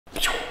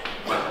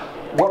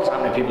What's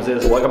happening,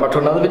 people? Welcome back to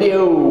another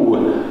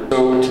video.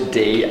 So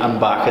today I'm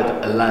back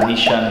at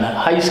Llanishen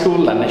High School.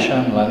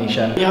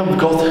 Llanishen. We have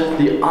got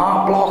the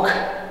art block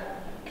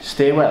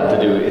stairwell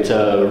to do. It's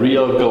a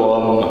real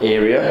glum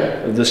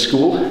area of the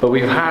school, but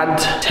we've had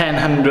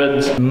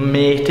 1000's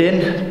mate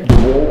in, the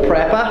wall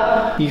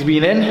prepper. He's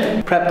been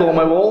in, prepped all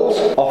my walls,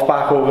 off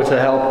back over to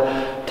help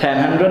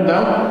 1000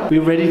 now.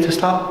 We're ready to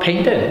start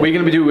painting. We're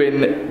going to be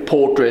doing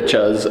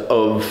portraitures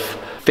of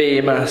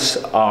famous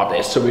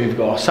artists. So we've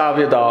got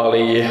Salvador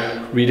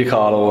Dali, Frida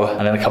Kahlo,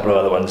 and then a couple of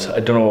other ones. I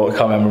don't know, I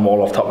can't remember them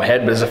all off the top of my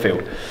head, but there's a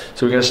few.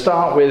 So we're going to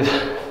start with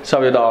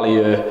Salvador Dali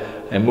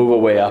here and move our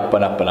way up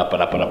and up and up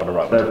and up and up and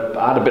around.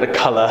 Add a bit of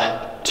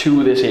colour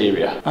to this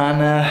area.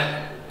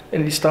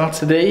 And it starts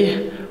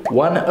today,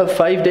 1 of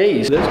 5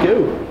 days. Let's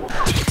go.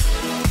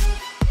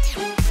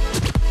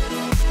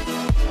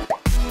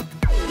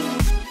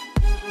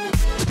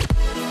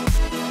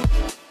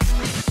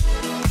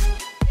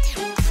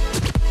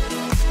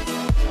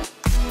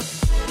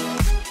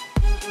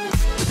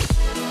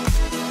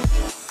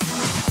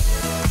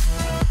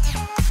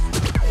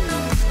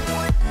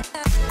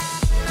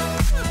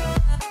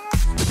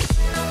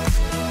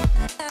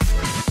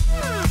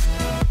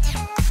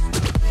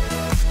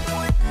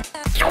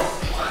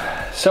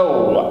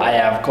 So I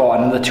have got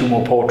another 2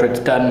 more portraits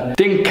done.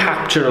 Didn't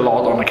capture a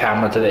lot on the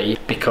camera today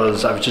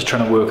because I was just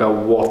trying to work out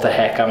what the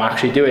heck I'm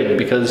actually doing,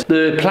 because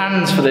the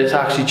plans for this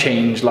actually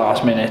changed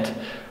last minute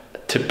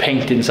to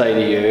paint inside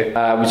here.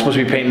 We're supposed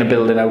to be painting the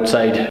building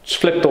outside.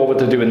 Just flipped over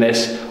to doing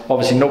this.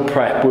 Obviously no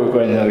prep work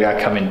or anything like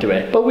that come into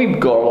it, but we've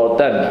got a lot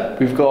done.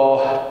 We've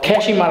got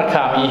Keshi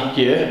Murakami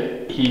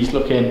here. He's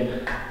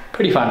looking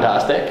pretty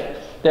fantastic.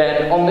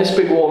 Then on this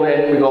big wall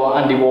here, we've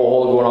got Andy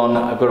Warhol going on.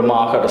 I've got to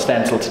mark out a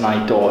stencil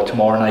tonight or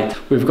tomorrow night.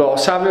 We've got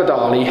Salvador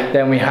Dali,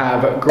 then we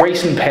have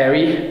Grayson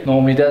Perry,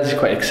 normally does, he's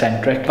quite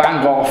eccentric.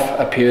 Van Gogh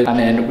up here, and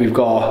then we've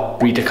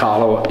got Frida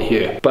Kahlo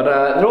here. But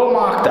they're all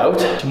marked out.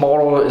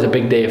 Tomorrow is a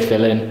big day of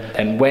filling,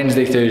 and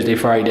Wednesday, Thursday,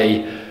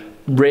 Friday,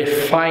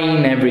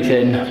 refine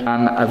everything,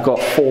 and I've got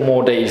 4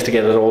 more days to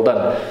get it all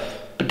done.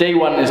 But day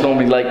 1 is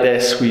normally like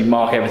this, we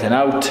mark everything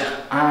out,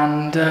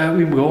 and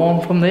we go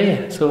on from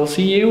there. So I'll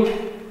see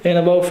you in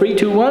about 3,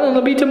 2, 1, and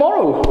it'll be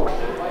tomorrow.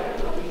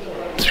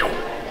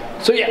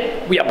 So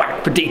yeah, we are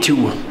back for day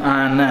 2,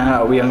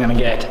 and we are gonna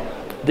get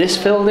this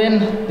filled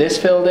in, that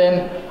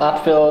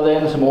filled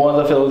in, some more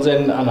other fills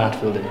in, and that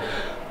filled in.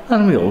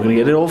 And we're all gonna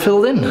get it all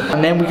filled in.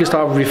 And then we can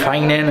start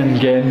refining and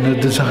getting the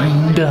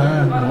design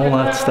done, and all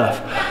that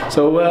stuff.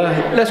 So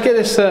let's get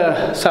this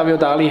Salvador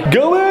Dali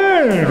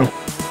going!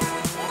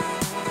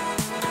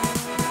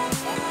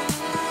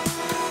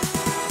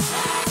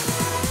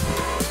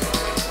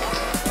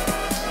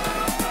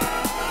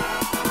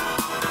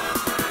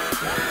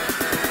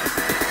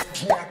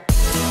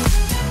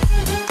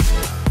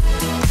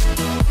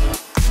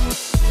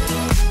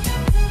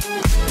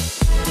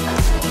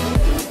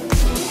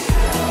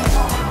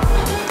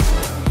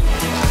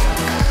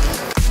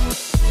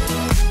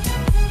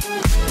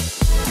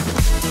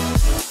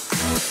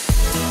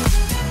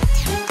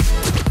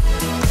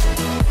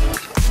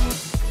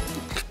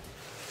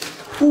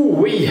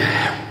 Ooh-wee,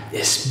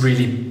 it's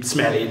really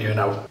smelly in here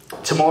now.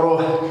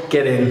 Tomorrow,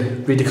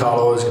 getting Frida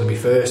Kahlo is going to be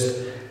first.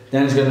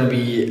 Then it's going to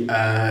be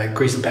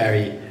Grayson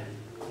Perry.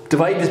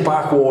 Divide this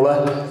back wall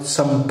up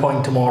some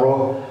point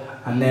tomorrow,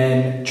 and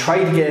then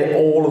try to get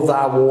all of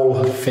that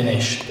wall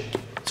finished.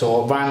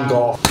 So Van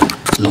Gogh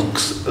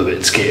looks a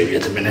bit scary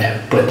at the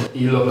minute, but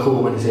he'll look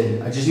cool when it's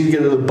in. I just need to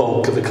get the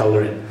bulk of the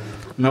colour in.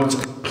 Now it's,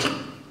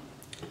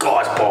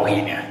 God, it's boggy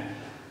in here.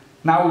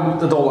 Now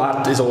that all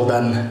that is all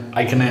done,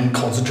 I can then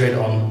concentrate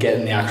on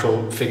getting the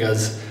actual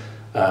figures,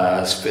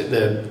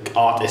 the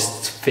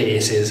artist's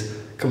faces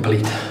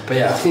complete. But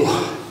yeah,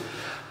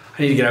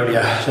 I need to get out of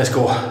here. Let's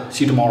go.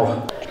 See you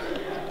tomorrow.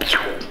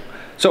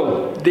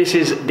 So this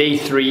is day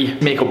 3,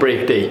 make or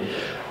break day.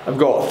 I've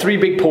got 3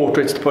 big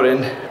portraits to put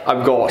in.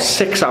 I've got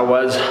 6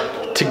 hours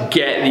to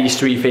get these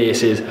 3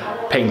 faces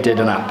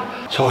painted and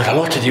up. So it's a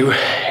lot to do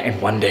in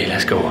 1 day.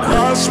 Let's go.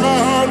 Cross my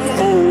heart,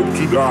 hope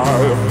to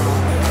die.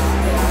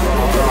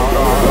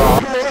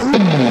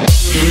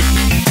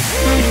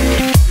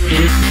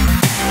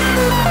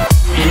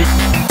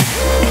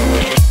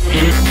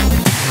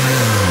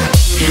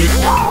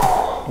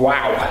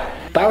 Wow,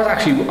 that was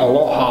actually a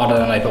lot harder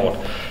than I thought.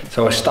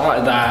 So I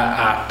started that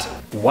at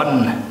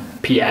 1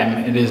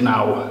 PM. It is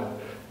now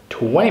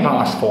 20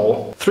 past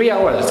 4. 3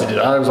 hours to do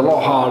that. It was a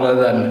lot harder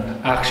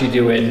than actually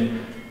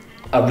doing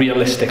a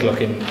realistic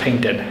looking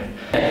painting.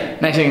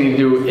 Next thing I need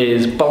to do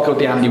is bulk out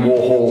the Andy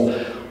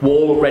Warhol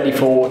wall ready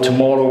for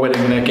tomorrow when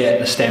I'm going to get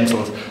the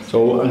stencils.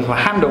 So I'm going to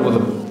hand over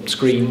the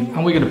screen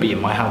and we're going to be in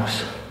my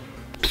house.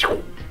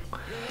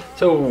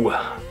 So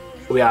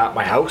we are at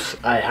my house.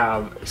 I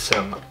have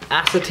some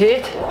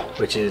acetate,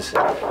 which is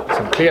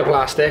some clear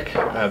plastic.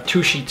 I have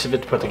 2 sheets of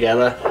it to put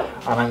together,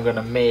 and I'm going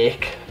to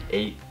make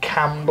a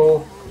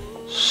Campbell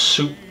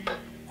soup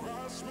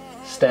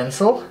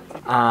stencil,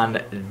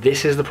 and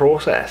this is the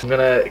process. I'm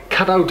gonna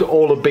cut out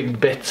all the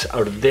big bits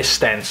out of this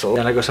stencil,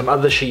 then I got some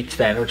other sheets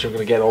then which I'm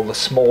gonna get all the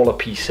smaller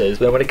pieces.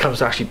 Then when it comes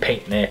to actually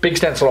painting it, big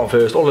stencil on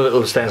first, all the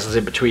little stencils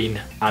in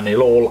between, and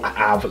they'll all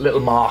have little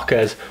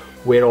markers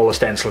where all the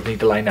stencils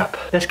need to line up.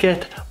 Let's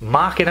get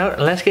marking out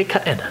and let's get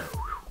cutting.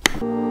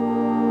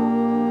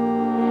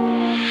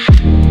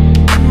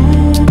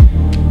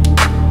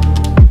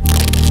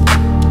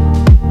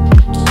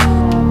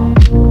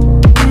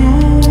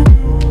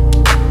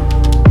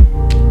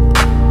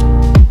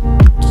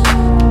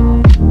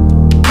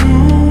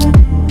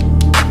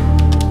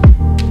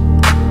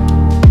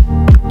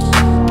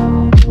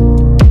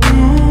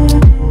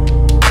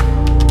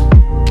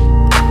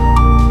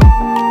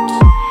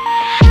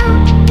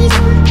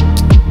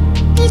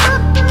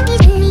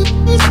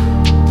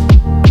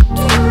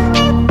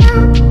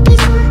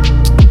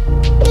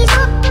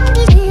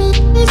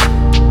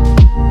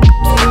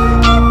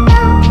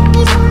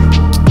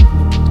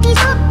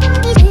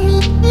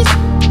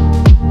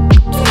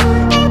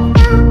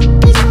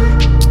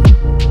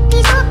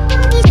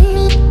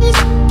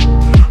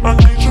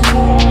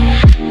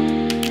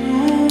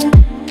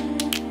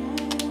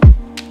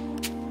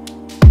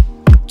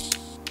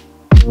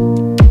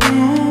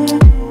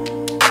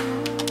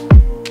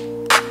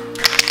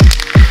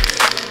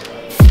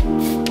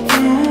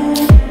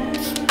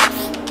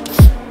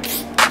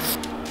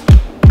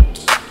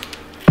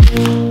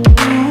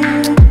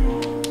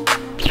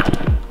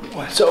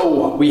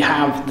 So we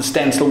have the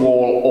stencil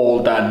wall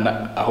all done.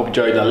 I hope you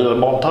enjoyed that little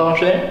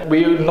montage there.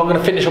 We're not going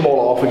to finish them all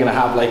off. We're going to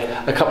have like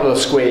a couple of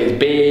squares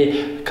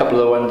bare, a couple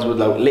of the ones with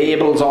like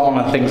labels on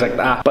and things like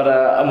that. But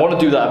I want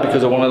to do that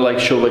because I want to like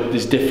show like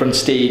these different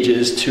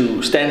stages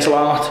to stencil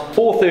art.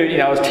 4:30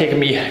 now, it's taken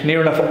me near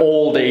enough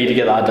all day to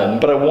get that done.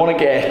 But I want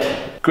to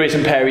get Grace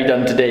and Perry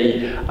done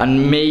today,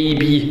 and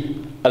maybe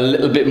a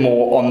little bit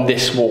more on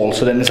this wall,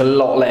 so then there's a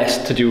lot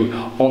less to do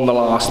on the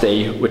last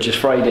day, which is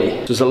Friday.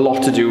 So there's a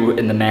lot to do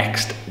in the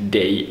next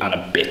day and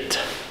a bit.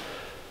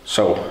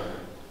 So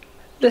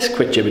let's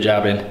quit jibber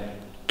jabbing,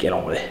 get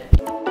on with it.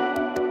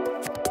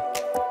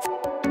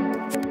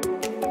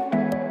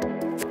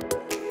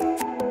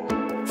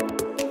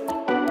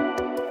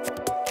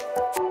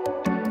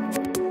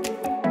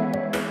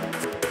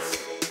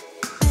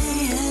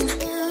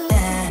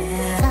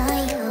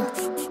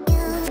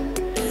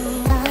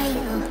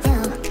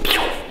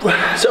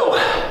 So,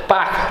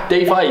 back,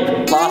 day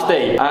 5, last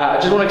day. I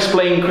just want to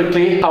explain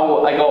quickly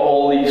how I got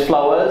all these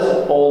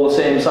flowers, all the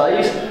same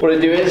size. What I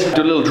do is,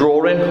 do a little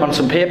drawing on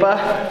some paper,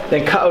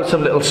 then cut out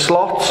some little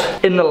slots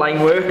in the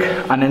line work,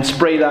 and then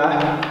spray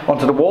that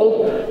onto the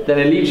wall. Then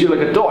it leaves you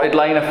like a dotted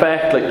line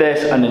effect, like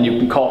this, and then you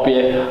can copy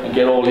it and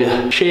get all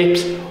your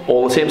shapes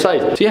all the same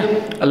size. So yeah,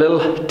 a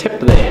little tip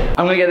there.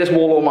 I'm going to get this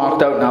wall all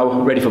marked out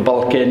now, ready for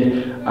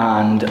bulking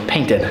and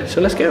painting.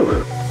 So let's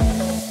go.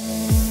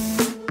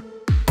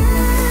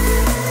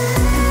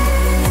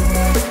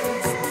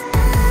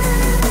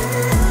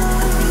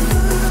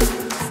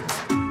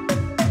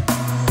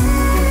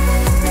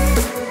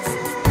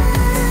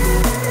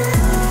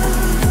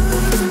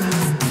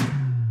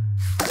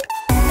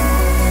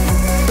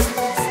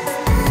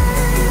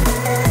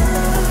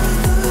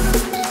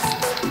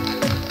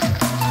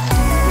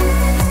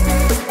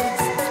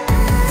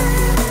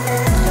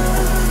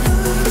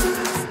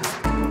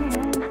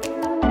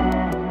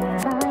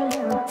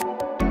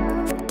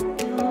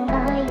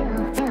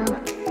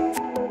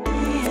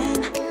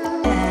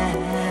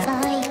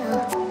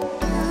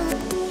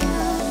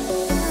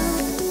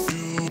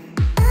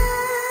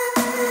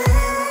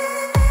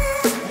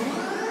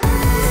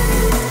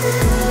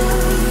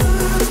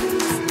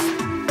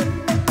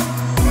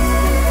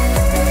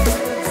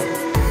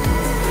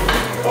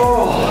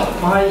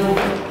 My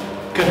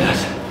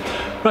goodness.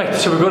 Right,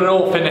 so we've got it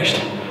all finished.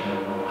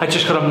 I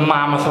just got a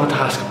mammoth of a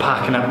task of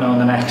packing up now in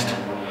the next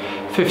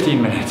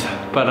 15 minutes.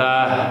 But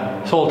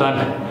it's all done.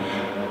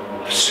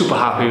 I'm super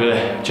happy with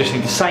it. Just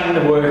need to sign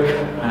the work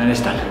and then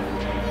it's done.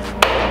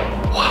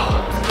 Wow.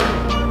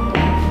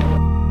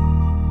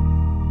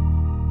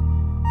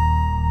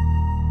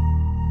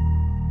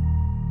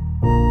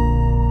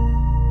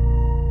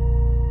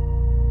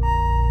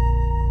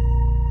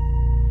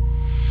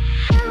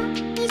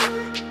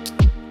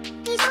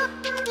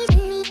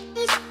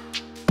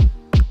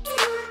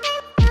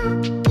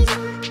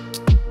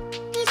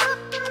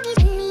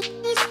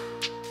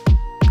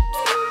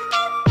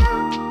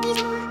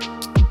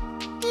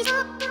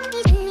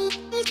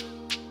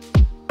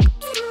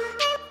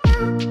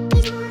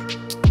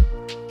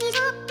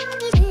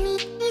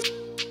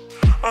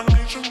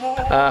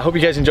 I hope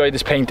you guys enjoyed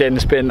this painting.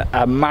 It's been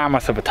a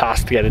mammoth of a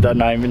task to get it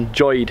done. I've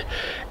enjoyed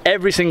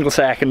every single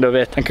second of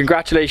it, and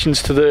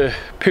congratulations to the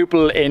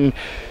pupil in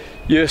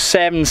year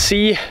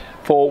 7C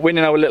for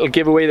winning our little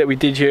giveaway that we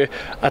did here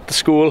at the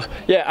school.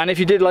 Yeah, and if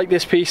you did like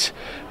this piece,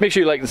 make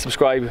sure you like and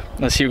subscribe,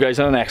 and I'll see you guys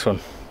on the next one.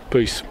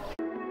 Peace.